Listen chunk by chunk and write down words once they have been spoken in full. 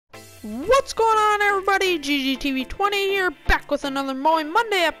What's going on, everybody? GGTV20 here, back with another Mowing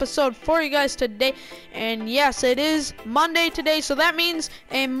Monday episode for you guys today. And yes, it is Monday today, so that means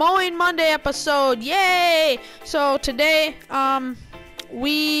a Mowing Monday episode. Yay! So today,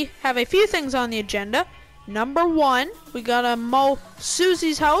 we have a few things on the agenda. Number one, we gotta mow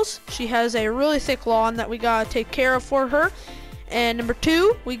Susy's house. She has a really thick lawn that we gotta take care of for her. And number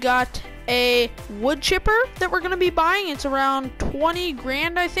two, we got a wood chipper that we're gonna be buying. It's around 20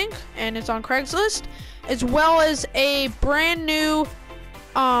 grand, I think, and it's on Craigslist, as well as a brand new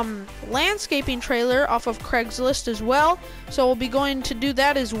landscaping trailer off of Craigslist as well. So we'll be going to do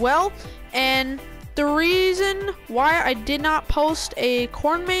that as well. And the reason why I did not post a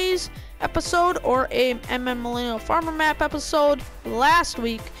corn maze episode or a MN Millennial Farmer Map episode last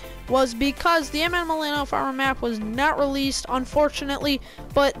week was because the MN Millennial Farmer Map was not released, unfortunately,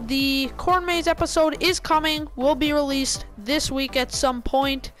 but the corn maze episode is coming, will be released this week at some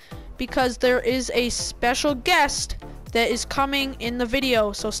point, because there is a special guest that is coming in the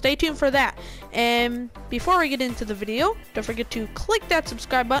video, so stay tuned for that. And before we get into the video, don't forget to click that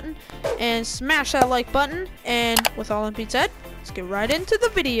subscribe button and smash that like button. And with all that being said, let's get right into the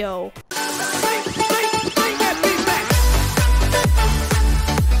video.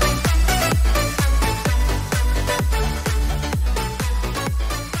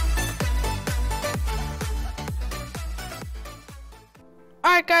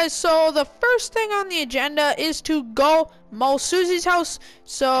 Alright guys, so the first thing on the agenda is to go mow Susy's house.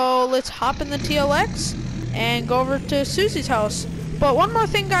 So let's hop in the TLX and go over to Susy's house. But one more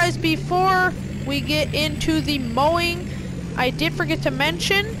thing guys, before we get into the mowing, I did forget to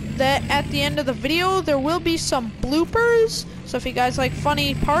mention that at the end of the video there will be some bloopers. So if you guys like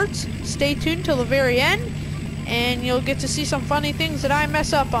funny parts, stay tuned till the very end and you'll get to see some funny things that I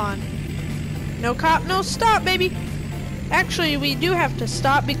mess up on. No cop, no stop, baby. Actually, we do have to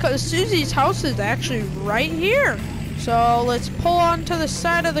stop because Susy's house is actually right here. So let's pull onto the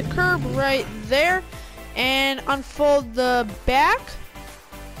side of the curb right there and unfold the back.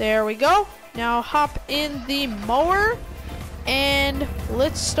 There we go. Now hop in the mower and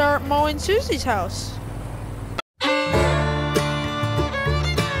let's start mowing Susy's house.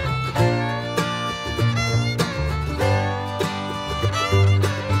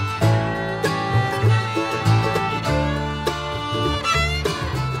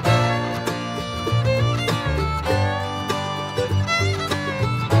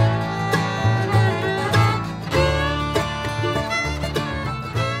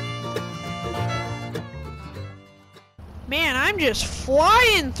 Man, I'm just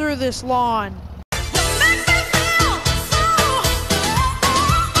flying through this lawn.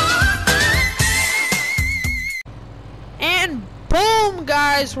 And boom,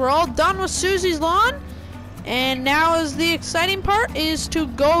 guys, we're all done with Susy's lawn. And now is the exciting part, is to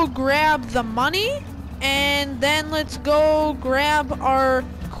go grab the money. And then let's go grab our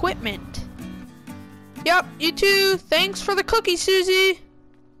equipment. Yep, you too. Thanks for the cookie, Susy.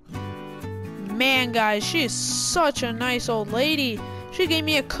 Man, guys, she is such a nice old lady. She gave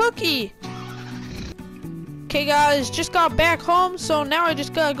me a cookie. Okay, guys, just got back home, so now I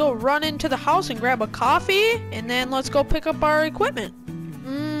just gotta go run into the house and grab a coffee, and then let's go pick up our equipment.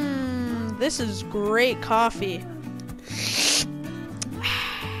 This is great coffee.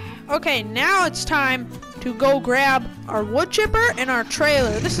 Okay, now it's time to go grab our wood chipper and our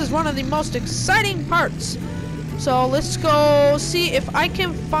trailer. This is one of the most exciting parts. So let's go see if I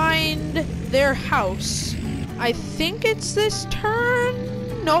can find their house. I think it's this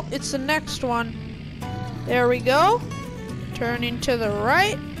turn. Nope, it's the next one. There we go. Turning to the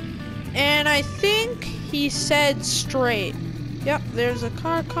right. And I think he said straight. Yep, there's a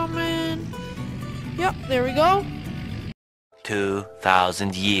car coming. Yep, there we go.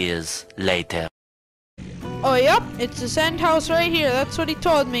 2,000 years later. Oh, yep, it's this end house right here. That's what he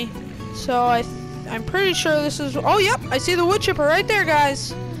told me. So I'm pretty sure this is... Oh, yep, I see the wood chipper right there,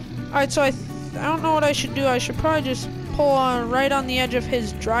 guys. Alright, so I don't know what I should do. I should probably just pull on right on the edge of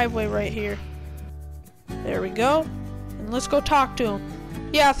his driveway right here. There we go. And let's go talk to him.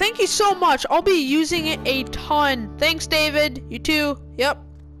 Yeah, thank you so much. I'll be using it a ton. Thanks, David. You too. Yep.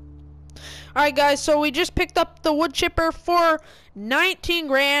 Alright, guys, so we just picked up the wood chipper for 19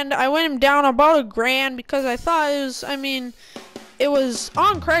 grand. I went him down about a grand because I thought it was, it was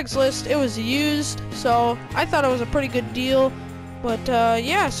on Craigslist. It was used, so I thought it was a pretty good deal. But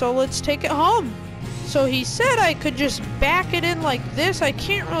yeah, so let's take it home. So he said I could just back it in like this. I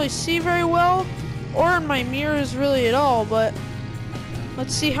can't really see very well, or in my mirrors really at all, but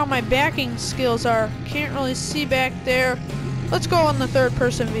let's see how my backing skills are. Can't really see back there. Let's go on the third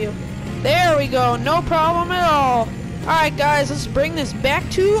person view. There we go, no problem at all. Alright guys, let's bring this back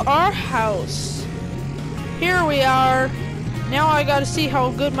to our house. Here we are. Now I gotta see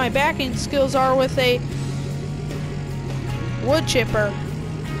how good my backing skills are with a wood chipper.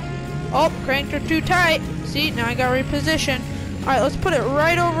 Oh, cranked her too tight. See, now I gotta reposition. Alright, let's put it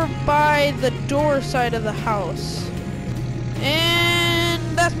right over by the door side of the house.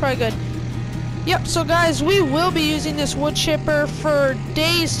 And that's probably good. Yep, so guys, we will be using this wood chipper for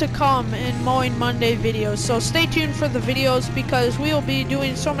days to come in Mowing Monday videos. So stay tuned for the videos because we will be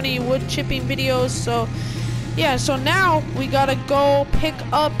doing so many wood chipping videos. So yeah, so now we gotta go pick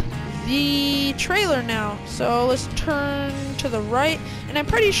up the trailer now. So let's turn to the right. And I'm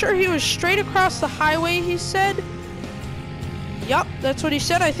pretty sure he was straight across the highway, he said. Yup, that's what he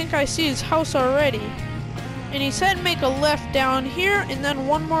said. I think I see his house already. And he said make a left down here and then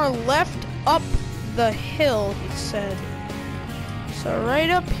one more left up the hill, he said. So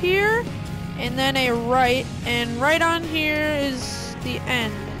right up here and then a right, and right on here is the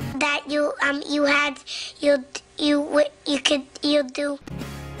end. That you'll do.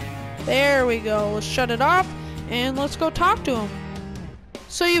 There we go. Let's shut it off and let's go talk to him.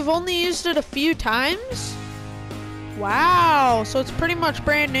 So you've only used it a few times? Wow, so it's pretty much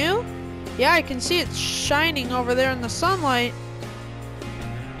brand new? Yeah, I can see it shining over there in the sunlight.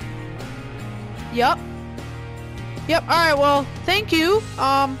 Yep. Alright, well, thank you.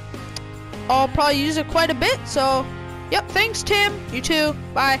 I'll probably use it quite a bit, so yep, thanks Tim. You too.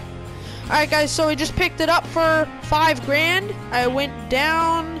 Bye. Alright guys, so we just picked it up for $5 grand. I went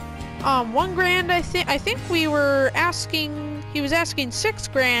down $1 grand, I think he was asking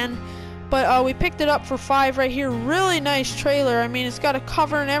 $6 grand, but we picked it up for $5 right here. Really nice trailer. I mean, it's got a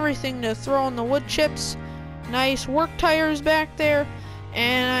cover and everything to throw in the wood chips. Nice work tires back there,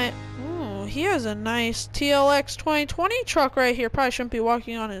 and he has a nice TLX 2020 truck right here. Probably shouldn't be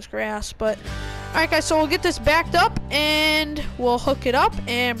walking on his grass, but alright guys, so we'll get this backed up and we'll hook it up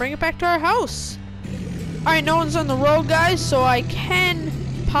and bring it back to our house. Alright, no one's on the road guys, so I can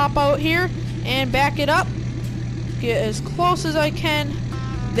pop out here and back it up. Get as close as I can.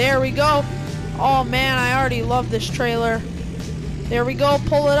 There we go. Oh man, I already love this trailer. There we go,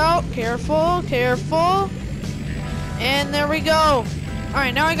 pull it out. Careful, careful. And there we go.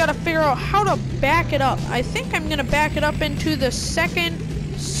 Alright, now I gotta figure out how to back it up. I think I'm gonna back it up into the second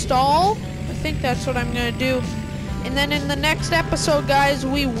stall. I think that's what I'm gonna do. And then in the next episode, guys,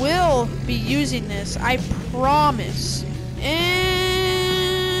 we will be using this. I promise.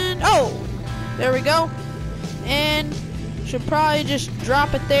 And oh, there we go. And should probably just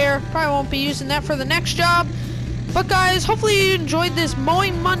drop it there. Probably won't be using that for the next job. But guys, hopefully you enjoyed this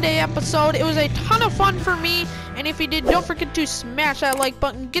Mowing Monday episode. It was a ton of fun for me. And if you did, don't forget to smash that like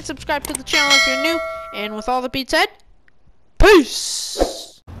button. Get subscribed to the channel if you're new. And with all that being said,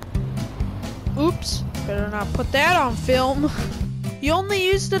 peace! Oops, better not put that on film. You only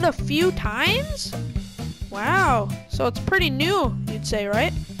used it a few times? Wow, so it's pretty new, you'd say,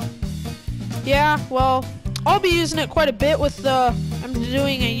 right? Yeah, well, I'll be using it quite a bit with I'm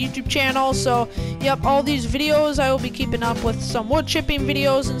doing a YouTube channel, so yep, all these videos I will be keeping up with some wood chipping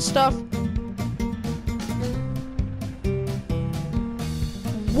videos and stuff.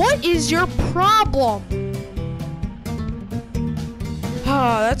 What is your problem?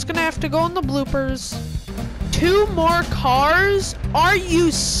 That's gonna have to go in the bloopers. 2 more cars? Are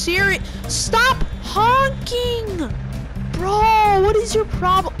you serious? Stop honking! Bro, what is your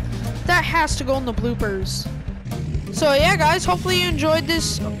problem? That has to go in the bloopers. So yeah, guys, hopefully you enjoyed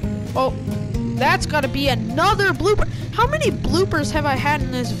this. Oh, that's gotta be another blooper. How many bloopers have I had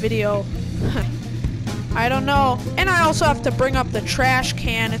in this video? I don't know. And I also have to bring up the trash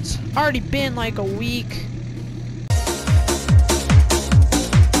can. It's already been like a week.